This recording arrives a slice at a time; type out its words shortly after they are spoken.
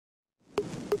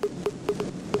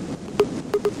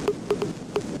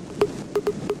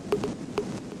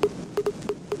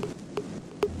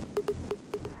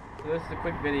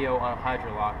video on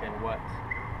Hydrolock and what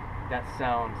that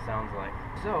sounds like.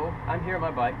 So I'm here on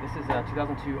my bike. This is a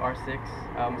 2002 R6.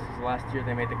 This is last year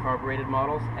they made the carbureted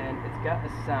models, and it's got a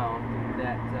sound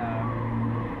that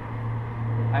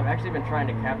I've actually been trying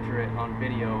to capture it on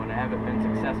video and I haven't been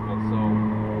successful. So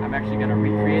I'm actually going to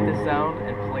recreate this sound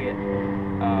and play it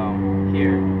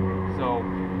here. So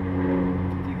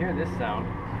if you hear this sound,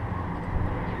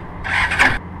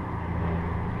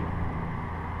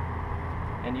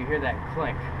 and you hear that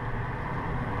clink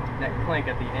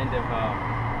at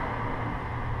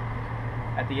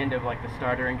the end of like the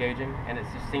starter engaging, and it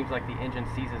just seems like the engine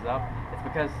seizes up. It's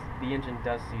because the engine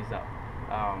does seize up.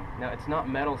 Now it's not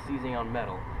metal seizing on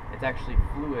metal. It's actually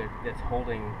fluid that's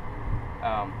holding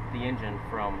the engine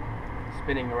from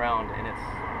spinning around in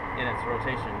its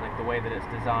rotation, like the way that it's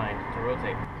designed to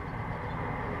rotate.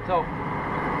 So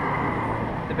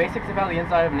the basics of how the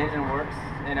inside of an engine works,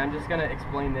 and I'm just going to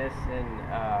explain this, and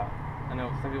I know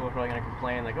some people are probably going to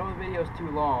complain like, oh, the video's too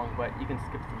long, but you can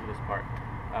skip through this part.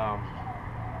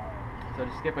 So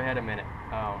just skip ahead a minute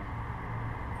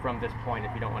from this point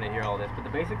if you don't want to hear all this. But the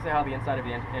basics of how the inside of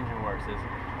the engine works is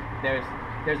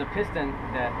there's a piston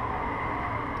that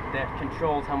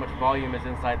controls how much volume is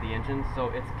inside the engine, so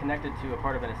it's connected to a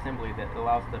part of an assembly that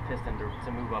allows the piston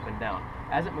to move up and down.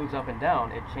 As it moves up and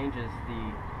down, it changes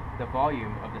the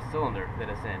volume of the cylinder that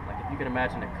it's in. Like if you could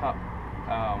imagine a cup,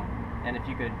 and if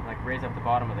you could like raise up the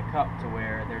bottom of the cup to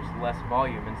where there's less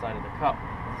volume inside of the cup,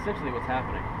 it's essentially what's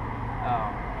happening.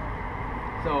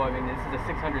 So I mean, this is a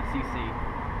 600cc.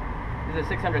 This is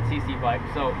a 600cc bike.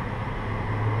 So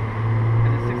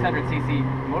as a 600cc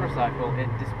motorcycle, it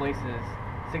displaces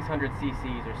 600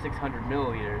 cc's or 600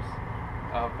 milliliters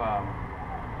of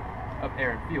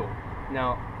air and fuel.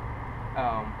 Now,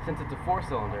 since it's a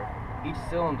 4-cylinder, each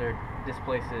cylinder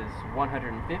displaces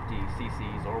 150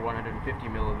 cc's or 150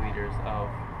 milliliters of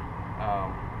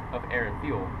air and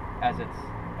fuel as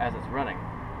it's running.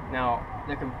 Now,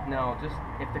 just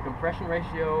if the compression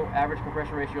ratio, average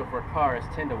compression ratio for a car is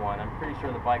 10 to 1, I'm pretty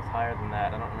sure the bike's higher than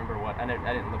that. I don't remember what. I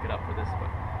didn't look it up for this, but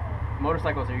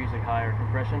motorcycles are usually higher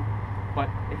compression. But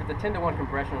if it's a 10 to 1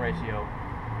 compression ratio,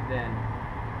 then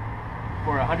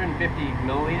for 150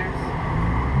 milliliters,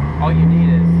 all you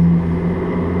need is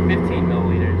 15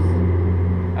 milliliters.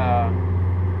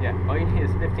 Yeah, all you need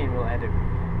is 15 milliliters.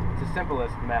 It's the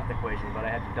simplest math equation, but I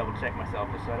had to double check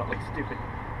myself just so I don't look stupid.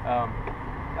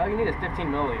 All you need is 15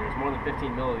 milliliters, more than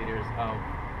 15 milliliters of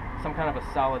some kind of a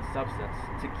solid substance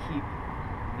to keep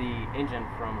the engine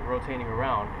from rotating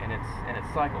around in its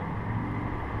cycle.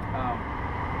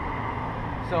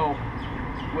 So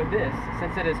with this,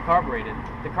 since it is carbureted,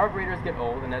 the carburetors get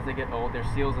old, and as they get old, there's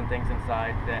seals and things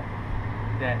inside that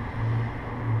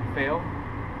fail.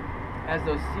 As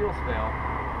those seals fail,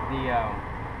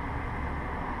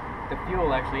 the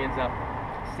fuel actually ends up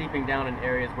seeping down in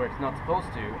areas where it's not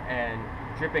supposed to and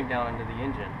dripping down into the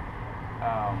engine.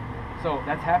 So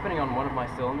that's happening on one of my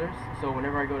cylinders. So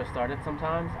whenever I go to start it,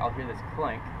 sometimes I'll hear this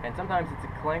clank, and sometimes it's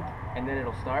a clank and then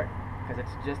it'll start because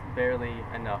it's just barely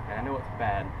enough. And I know it's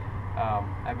bad.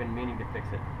 I've been meaning to fix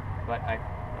it, but I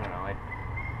don't know.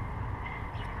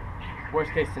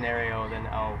 Worst case scenario, then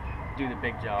I'll do the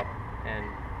big job and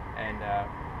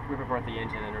rip apart the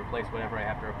engine and replace whatever I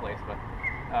have to replace. But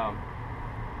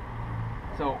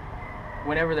so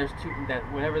whenever there's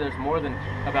more than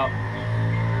about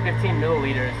 15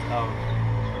 milliliters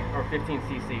or 15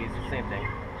 cc's, same thing.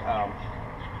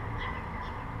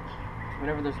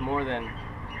 Whenever there's more than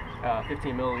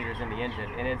 15 milliliters in the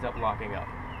engine, it ends up locking up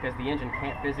because the engine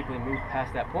can't physically move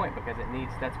past that point because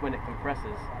that's when it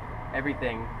compresses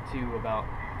everything to about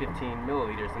 15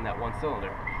 milliliters in that one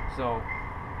cylinder. So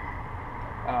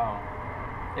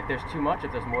if there's too much,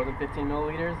 if there's more than 15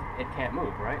 milliliters, it can't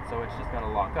move, right? So it's just going to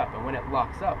lock up. And when it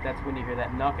locks up, that's when you hear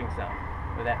that knocking sound,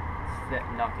 or that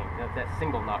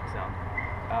single knock sound.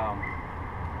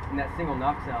 And that single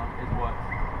knock sound is what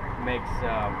makes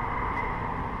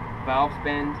valves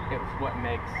bend. It's what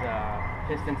makes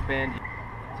pistons bend.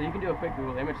 So you can do a quick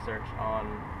Google image search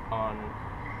on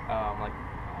like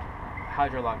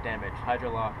Hydrolock damage,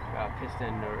 Hydrolock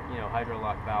piston, or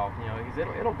Hydrolock valve. Because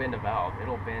it'll bend a valve.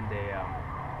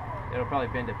 It'll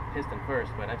probably bend a piston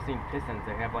first, but I've seen pistons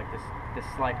that have like this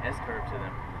slight S-curve to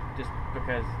them, just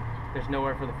because there's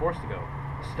nowhere for the force to go.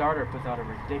 The starter puts out a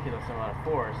ridiculous amount of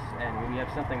force, and when you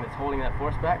have something that's holding that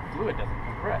force back, fluid doesn't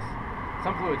compress.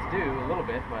 Some fluids do a little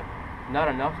bit, but not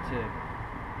enough to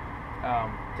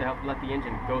help let the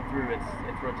engine go through its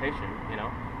rotation.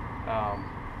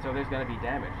 So there's going to be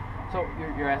damage. So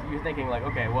you're thinking like,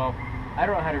 okay, well, I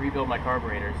don't know how to rebuild my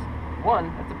carburetors.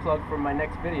 One, that's a plug for my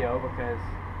next video, because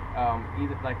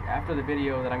either like after the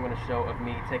video that I'm going to show of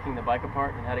me taking the bike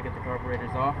apart and how to get the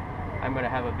carburetors off, I'm going to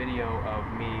have a video of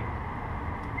me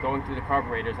going through the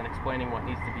carburetors and explaining what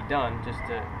needs to be done just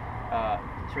to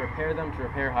repair them, to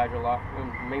repair Hydrolock,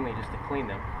 and mainly just to clean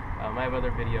them. I have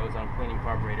other videos on cleaning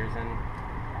carburetors, and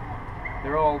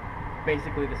they're all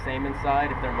basically the same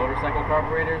inside if they're motorcycle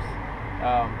carburetors.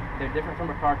 They're different from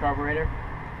a car carburetor,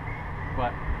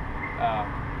 but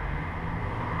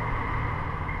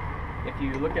if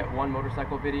you look at one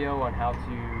motorcycle video on how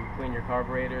to clean your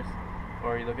carburetors,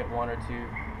 or you look at one or two,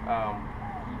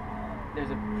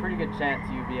 there's a pretty good chance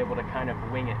you'll be able to kind of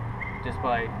wing it just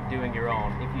by doing your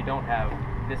own. If you don't have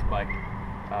this bike,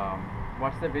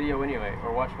 watch the video anyway,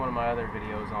 or watch one of my other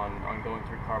videos on going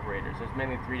through carburetors. There's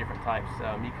mainly 3 different types: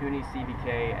 Mikuni,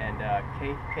 CVK, and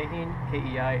Keihin,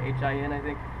 K-E-I-H-I-N, I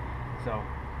think. So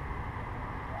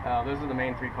those are the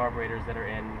main 3 carburetors that are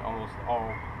in almost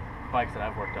all bikes that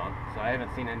I've worked on. So I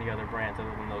haven't seen any other brands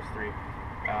other than those 3.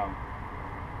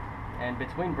 And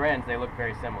between brands, they look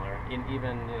very similar.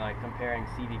 Even like comparing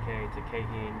CVK to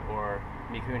Keihin or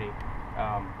Mikuni,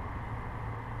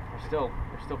 they're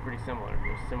still pretty similar.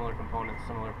 There's similar components,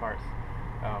 similar parts.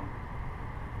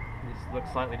 It just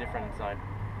looks slightly different inside.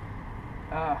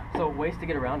 So ways to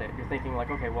get around it. You're thinking like,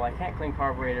 okay, well I can't clean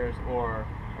carburetors, or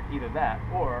either that,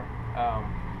 or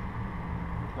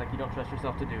like you don't trust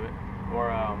yourself to do it,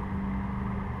 or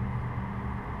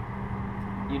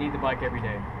you need the bike every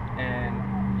day, and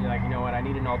you're like, you know what, I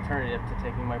need an alternative to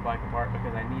taking my bike apart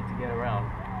because I need to get around.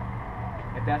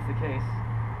 If that's the case,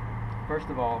 first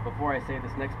of all, before I say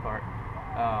this next part,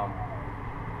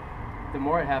 the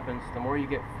more it happens, the more you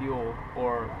get fuel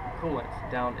or coolant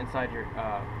down inside your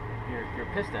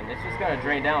piston. It's just going to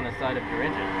drain down inside of your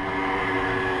engine,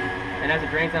 and as it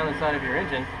drains down inside of your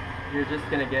engine, you're just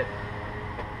going to get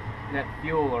that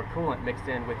fuel or coolant mixed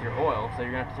in with your oil, so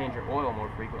you're going to have to change your oil more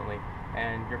frequently,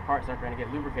 and your parts aren't going to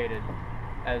get lubricated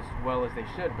as well as they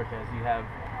should, because you have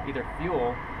either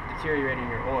fuel deteriorating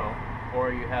your oil,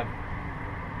 or you have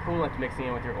coolant mixing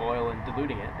in with your oil and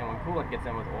diluting it. And when coolant gets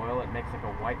in with oil, it makes like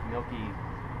a white milky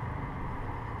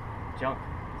junk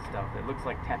stuff that looks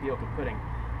like tapioca pudding.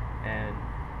 And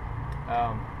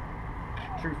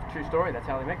true story, that's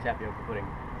how they make tapioca pudding.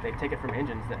 They take it from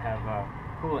engines that have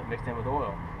coolant mixed in with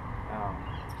oil.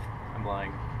 I'm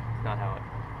lying. It's not how it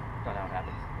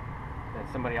happens. That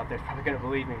somebody out there's probably going to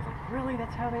believe me. He's like, really?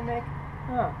 That's how they make?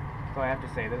 Huh. So I have to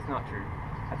say that's not true.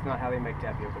 That's not how they make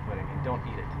tapioca pudding, and don't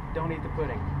eat it. Don't eat the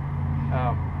pudding.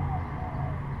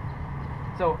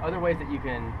 So other ways that you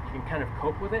can kind of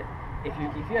cope with it, if you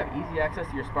have easy access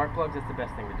to your spark plugs, that's the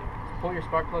best thing to do. Just pull your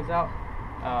spark plugs out,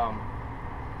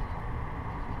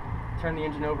 turn the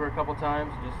engine over a couple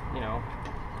times, just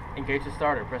engage the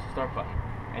starter, press the start button,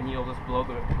 and you'll just blow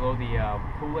the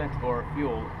coolant or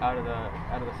fuel out of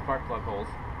the spark plug holes.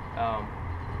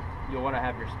 You'll want to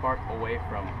have your spark away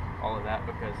from all of that,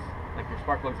 because your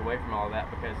spark plugs away from all of that,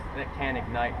 because that can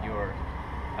ignite your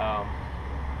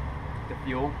the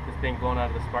fuel that's being blown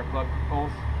out of the spark plug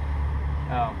holes.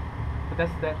 But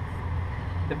that's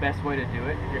the best way to do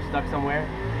it. If you're stuck somewhere,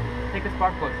 take the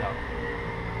spark plugs out,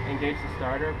 engage the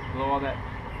starter, blow all that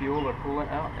fuel or coolant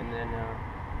out, and then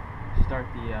start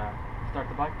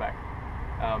the bike back.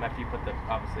 After you put the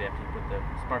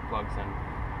spark plugs and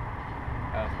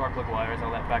spark plug wires,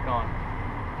 all that back on.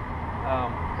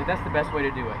 But that's the best way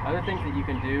to do it. Other things that you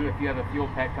can do, if you have a fuel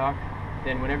petcock,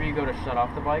 then whenever you go to shut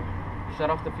off the bike, shut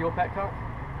off the fuel petcock,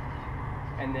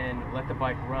 and then let the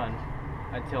bike run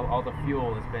until all the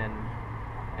fuel has been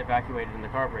evacuated in the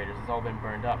carburetors. It's all been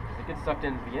burned up, because it gets sucked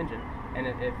into the engine. And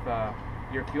if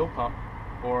your fuel pump,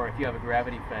 or if you have a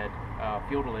gravity-fed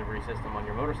fuel delivery system on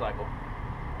your motorcycle,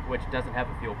 which doesn't have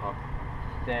a fuel pump,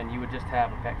 then you would just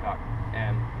have a petcock.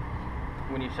 And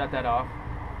when you shut that off,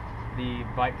 the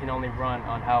bike can only run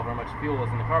on however much fuel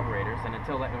is in the carburetors, and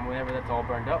whenever that's all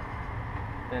burned up,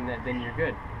 then you're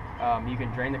good. You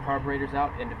can drain the carburetors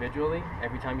out individually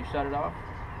every time you shut it off.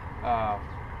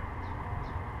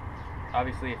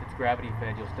 Obviously, if it's gravity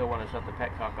fed, you'll still want to shut the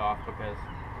petcock off, because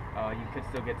you could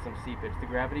still get some seepage. The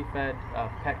gravity fed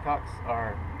petcocks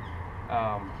are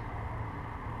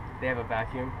they have a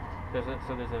vacuum. There's a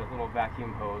little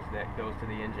vacuum hose that goes to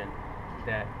the engine,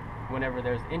 that whenever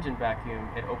there's engine vacuum,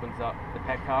 it opens up the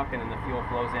petcock and then the fuel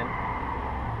flows in.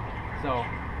 So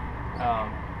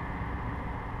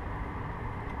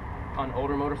on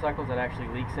older motorcycles, that actually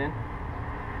leaks in.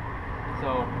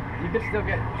 So you could still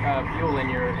get fuel in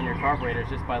your carburetors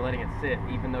just by letting it sit,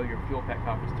 even though your fuel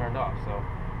petcock is turned off. So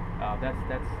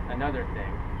that's another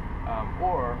thing.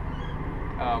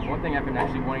 One thing I've been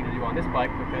actually wanting to do on this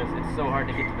bike, because it's so hard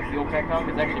to get to the fuel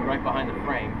petcock, is actually right behind the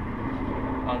frame.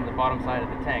 on the bottom side of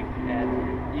the tank, and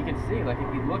you can see, like,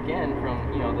 if you look in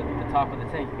from, you know, the top of the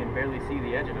tank, you can barely see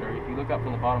the edge of it, or if you look up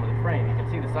from the bottom of the frame, you can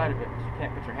see the side of it, but you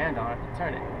can't put your hand on it to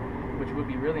turn it, which would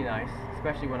be really nice,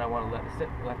 especially when I want to let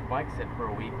the bike sit for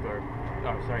a week, or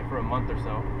for a month or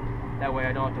so. That way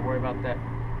I don't have to worry about that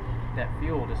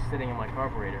fuel just sitting in my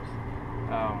carburetors,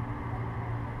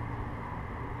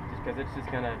 just because it's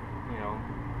just gonna, you know,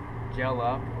 gel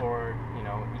up, or, you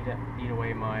know, eat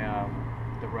away my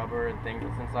the rubber and things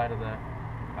that's inside of the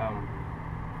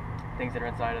things that are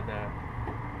inside of the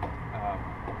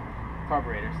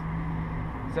carburetors.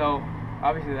 So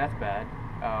obviously that's bad.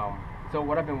 So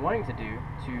what I've been wanting to do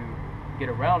to get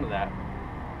around that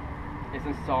is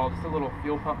install just a little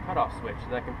fuel pump cutoff switch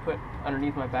that I can put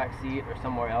underneath my back seat or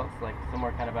somewhere else, like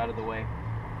somewhere kind of out of the way,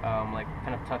 like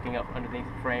kind of tucking up underneath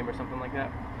the frame or something like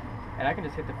that. And I can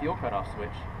just hit the fuel cutoff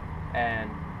switch, and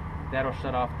that'll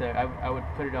shut off the. I would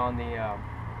put it on the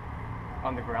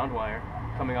ground wire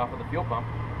coming off of the fuel pump,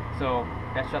 so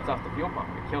that shuts off the fuel pump.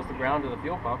 It kills the ground of the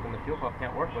fuel pump, and the fuel pump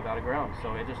can't work without a ground.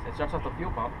 So it shuts off the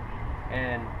fuel pump,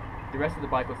 and the rest of the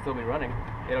bike will still be running.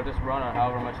 It'll just run on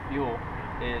however much fuel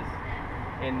is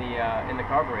in the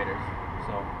carburetors.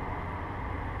 So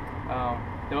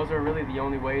those are really the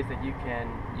only ways that you can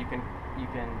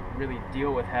really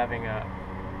deal with having a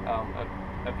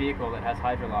vehicle that has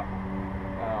Hydrolock.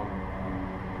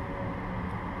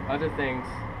 Other things,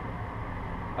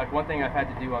 like one thing I've had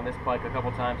to do on this bike a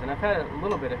couple times, and I've had a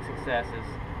little bit of success, is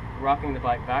rocking the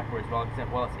bike backwards while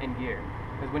it's in gear.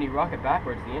 Because when you rock it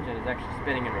backwards, the engine is actually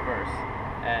spinning in reverse,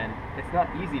 and it's not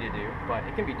easy to do, but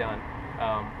it can be done.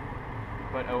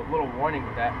 But a little warning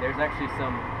with that: there's actually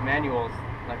some manuals,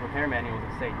 like repair manuals,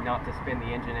 that say not to spin the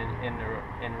engine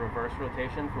in reverse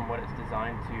rotation from what it's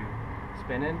designed to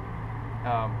spin in.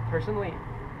 Personally,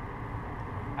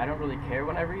 I don't really care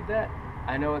when I read that.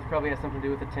 I know it probably has something to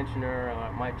do with the tensioner, or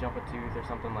it might jump a tooth or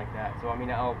something like that. So I mean,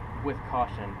 with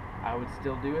caution, I would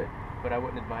still do it, but I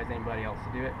wouldn't advise anybody else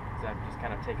to do it, because I've just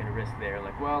kind of taken a risk there.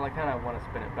 Like, well, I kind of want to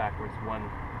spin it backwards one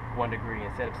degree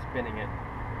instead of spinning it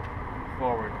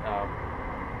forward,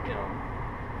 you know,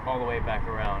 all the way back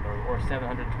around, or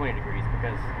 720 degrees,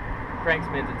 because the crank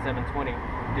spins at 720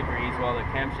 degrees while the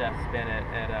camshafts spin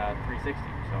at 360.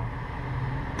 So.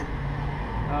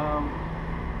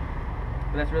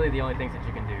 But that's really the only things that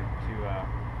you can do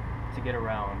to get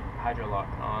around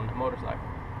Hydrolock on a motorcycle.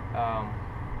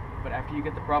 But after you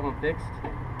get the problem fixed,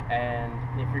 and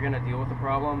if you're going to deal with the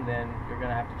problem, then you're going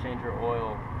to have to change your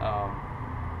oil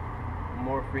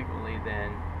more frequently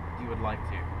than you would like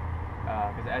to.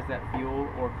 Because as that fuel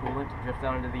or coolant drifts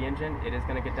down into the engine, it is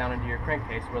going to get down into your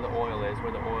crankcase where the oil is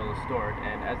stored.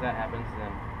 And as that happens,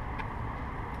 then,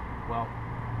 well,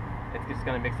 it's just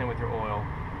going to mix in with your oil,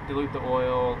 dilute the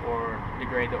oil, or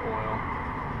degrade the oil,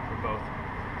 or both.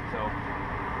 So,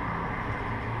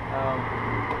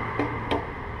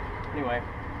 anyway,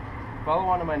 follow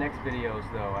on to my next videos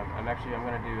though. I'm going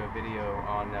to do a video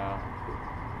on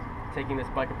taking this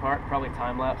bike apart, probably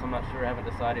time-lapse, I'm not sure, I haven't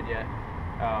decided yet.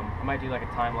 I might do like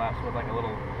a time-lapse with like a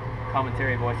little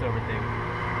commentary voiceover thing.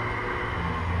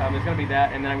 There's going to be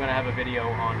that, and then I'm going to have a video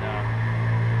on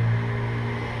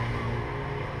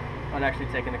actually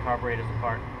taking the carburetors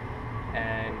apart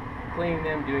and cleaning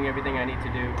them, doing everything I need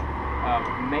to do,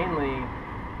 mainly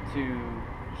to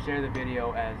share the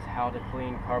video as how to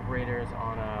clean carburetors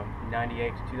on a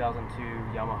 98 to 2002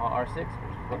 Yamaha R6,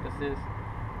 which is what this is.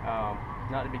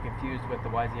 Not to be confused with the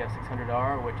YZF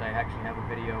 600R, which I actually have a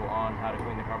video on how to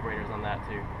clean the carburetors on that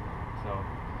too. So,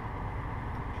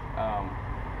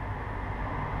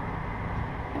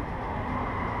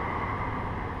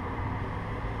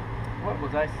 what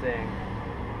was I saying?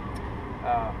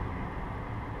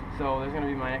 So there's going to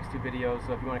be my next two videos,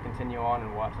 so if you want to continue on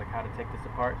and watch like how to take this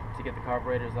apart to get the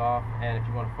carburetors off, and if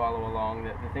you want to follow along,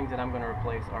 the things that I'm going to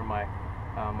replace are my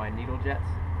my needle jets,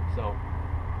 so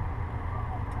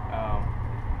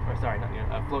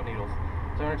float needles.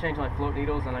 So I'm going to change my float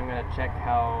needles, and I'm going to check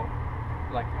how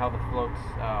the floats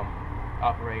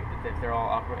operate, if they're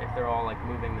all like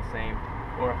moving the same,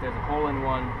 or if there's a hole in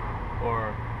one,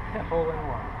 or hole in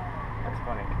one. That's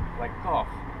funny, like golf,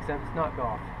 except it's not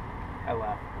golf. I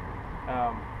laugh.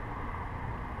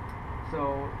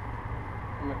 So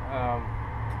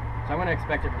I'm going to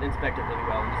inspect it really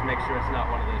well and just make sure it's not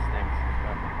one of those things.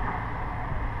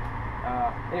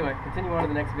 Anyway, continue on to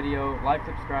the next video. Like,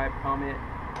 subscribe, comment.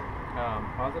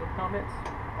 Positive comments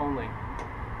only.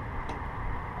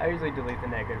 I usually delete the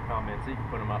negative comments, so you can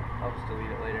put them up. I'll just delete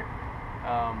it later.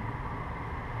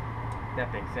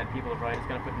 That being said, people are probably just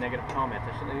going to put negative comments.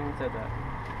 I shouldn't have even said that.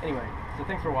 Anyway, so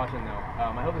thanks for watching though.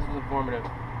 I hope this was informative.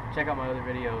 check out my other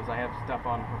videos. I have stuff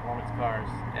on performance cars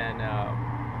and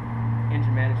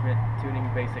engine management, tuning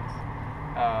basics.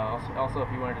 Also,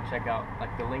 if you wanted to check out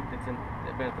like the link that's been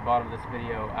at the bottom of this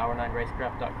video,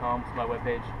 hour9racecraft.com is my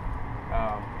webpage.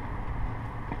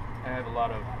 I have a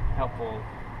lot of helpful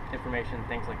information,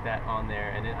 things like that on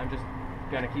there, and I'm just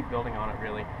going to keep building on it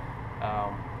really,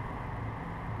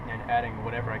 and adding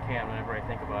whatever I can whenever I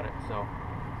think about it. So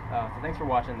thanks for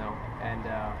watching though, and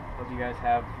hope you guys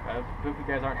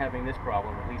aren't having this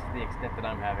problem, at least to the extent that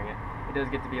I'm having it. It does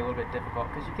get to be a little bit difficult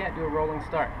because you can't do a rolling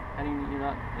start. I mean, you're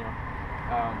not, you know.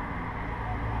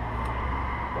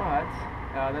 But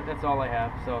that's all I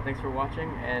have. So thanks for watching,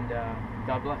 and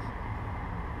God bless.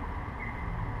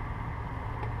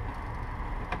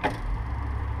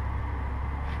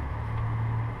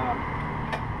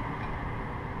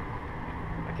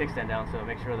 My kickstand down, so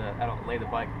make sure that I don't lay the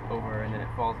bike over and then it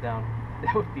falls down.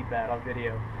 That would be bad on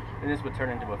video, and this would turn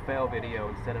into a fail video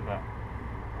instead of a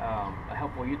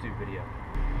helpful YouTube video.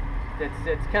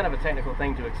 It's kind of a technical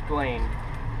thing to explain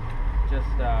just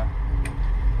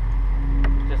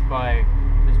by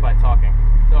talking.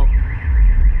 So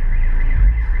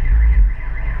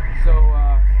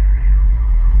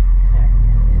yeah.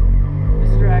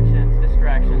 Distractions.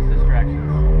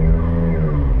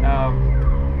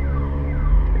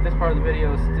 If this part of the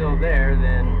video is still there,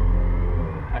 then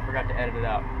I forgot to edit it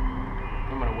out.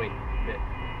 I'm gonna wait a bit.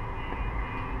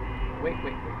 Wait.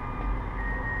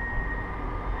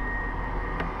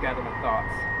 Gather my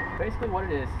thoughts. Basically what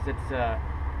it is it's a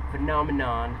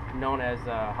phenomenon known as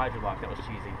Hydrolock. That was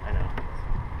cheesy, I know.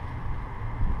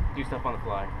 Do stuff on the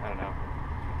fly, I don't know.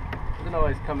 Doesn't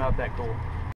always come out that cool.